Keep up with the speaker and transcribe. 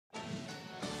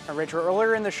Rachel,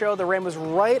 earlier in the show, the rain was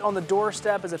right on the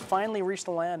doorstep as it finally reached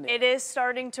the landing. It is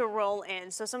starting to roll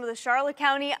in. So some of the Charlotte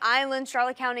County islands,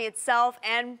 Charlotte County itself,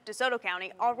 and DeSoto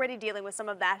County already dealing with some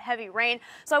of that heavy rain.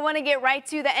 So I want to get right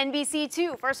to the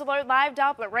NBC2 First Alert Live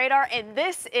Doppler radar, and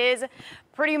this is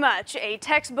pretty much a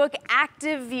textbook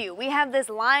active view. We have this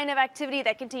line of activity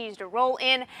that continues to roll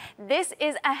in. This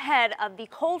is ahead of the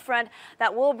cold front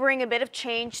that will bring a bit of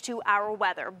change to our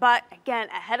weather. But again,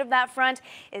 ahead of that front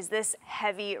is this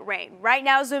heavy rain. Right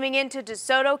now, zooming into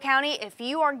DeSoto County, if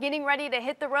you are getting ready to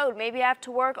hit the road, maybe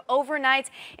after work overnight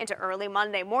into early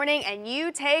Monday morning, and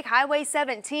you take Highway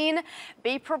 17,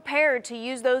 be prepared to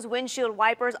use those windshield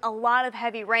wipers. A lot of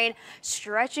heavy rain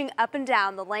stretching up and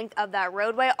down the length of that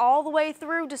roadway all the way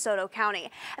through DeSoto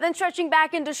County. And then stretching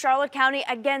back into Charlotte County,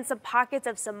 again, some pockets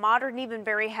of some moderate and even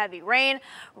very heavy rain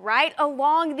right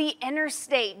along the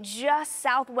interstate just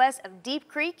southwest of Deep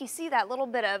Creek. You see that little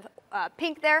bit of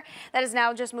pink there that has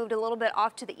now just moved a little bit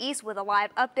off to the east with a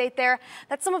live update there.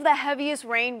 That's some of the heaviest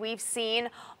rain we've seen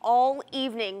all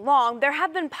evening long. There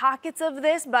have been pockets of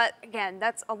this, but again,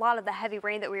 that's a lot of the heavy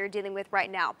rain that we are dealing with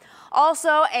right now.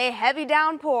 Also, a heavy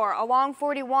downpour along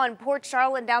 41, Port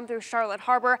Charlotte down through Charlotte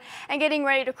Harbor, and getting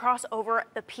ready to cross over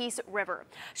the Peace River.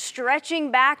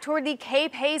 Stretching back toward the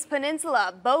Cape Hayes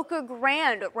Peninsula, Boca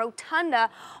Grande, Rotunda,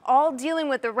 all dealing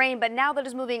with the rain, but now that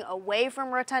is moving away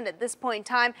from Rotunda at this point in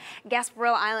time.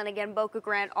 Gasparilla Island, again, Boca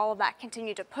Grande, all of that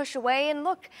continue to push away. And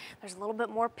look, there's a little bit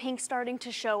more pink starting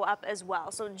to show up as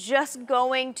well. So just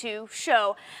going to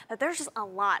show that there's just a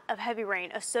lot of heavy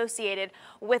rain associated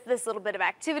with this little bit of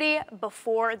activity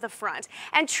before the front.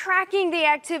 And tracking the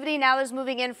activity now that's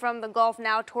moving in from the Gulf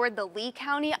now toward the Lee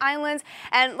County Islands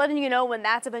and letting you know when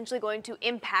that's eventually going to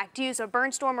impact you. So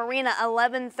Burnstorm Marina,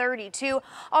 11:32.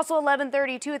 Also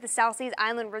 11:32 at the South Seas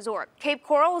Island Resort. Cape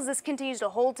Coral, as this continues to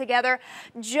hold together,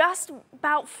 just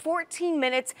about 14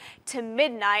 minutes to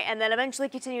midnight, and then eventually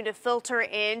continue to filter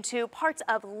into parts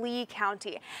of Lee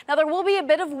County. Now there will be a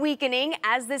bit of weakening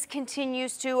as this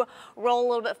continues to roll a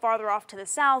little bit farther off to the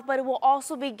south, but it will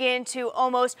also begin to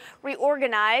almost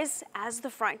reorganize as the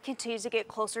front continues to get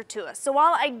closer to us. So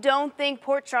while I don't think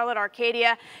Port Charlotte,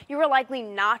 Arcadia, you are likely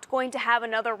not going to have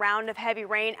another round of heavy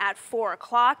rain at 4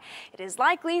 o'clock, it is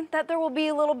likely that there will be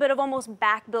a little bit of almost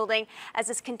back building as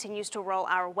this continues to roll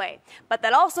our way. But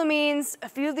that also means a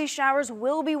few of these showers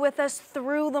will be with us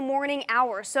through the morning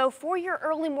hours. So for your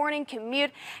early morning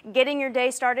commute, getting your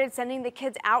day started, sending the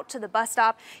kids out to the bus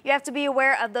stop, you have to be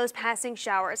aware of those passing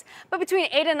showers. But between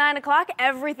 8 and 9 o'clock,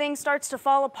 everything starts to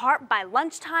fall apart by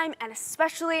lunchtime, and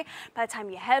especially by the time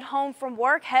you head home from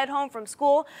work, head home from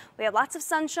school, we have lots of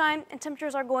sunshine and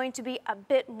temperatures are going to be a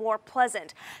bit more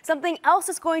pleasant. Something else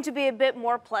that's going to be a bit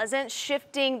more pleasant,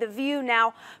 shifting the view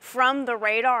now from the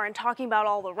radar and talking about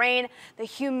all the rain, the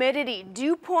humidity.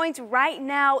 Dew points right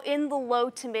now in the low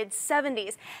to mid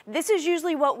 70s. This is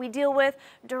usually what we deal with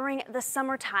during the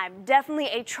summertime. Definitely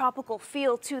a tropical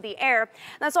feel to the air.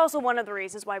 And that's also one of the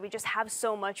reasons why we just have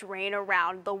so much rain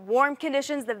around. The warm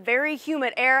conditions, the very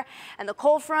humid air, and the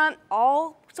cold front,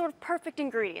 all sort of perfect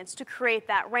ingredients to create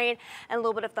that rain and a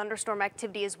little bit of thunderstorm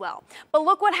activity as well. But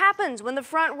look what happens when the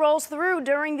front rolls through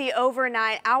during the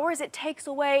overnight hours. It takes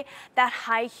away that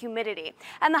high humidity,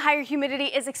 and the higher humidity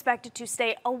is expected to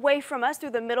stay away from us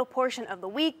through the middle portion of the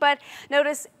week. But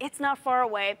notice it's not far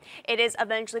away. It is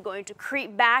eventually going to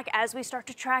creep back as we start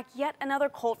to track yet another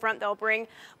cold front that will bring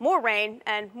more rain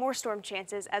and more storm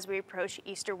chances as we approach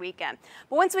Easter weekend.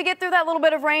 But once we get through that little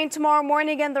bit of rain tomorrow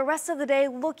morning, again, the rest of the day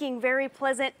looking very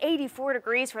pleasant. 84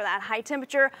 degrees for that high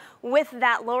temperature with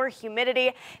that lower humidity.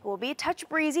 It will be a touch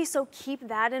breezy, so keep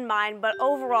that in mind. But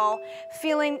overall,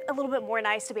 feeling a little bit more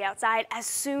nice to be outside as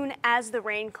soon as the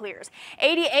rain clears.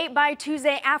 88 by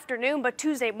Tuesday afternoon, but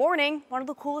Tuesday morning, one of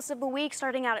the coolest of the week,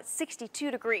 starting out at 62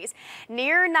 degrees.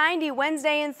 Near 90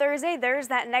 Wednesday and Thursday. There's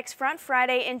that next front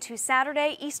Friday into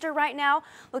Saturday. Easter right now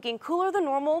looking cooler than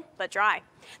normal, but dry.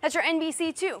 That's your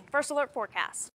NBC2 First Alert forecast.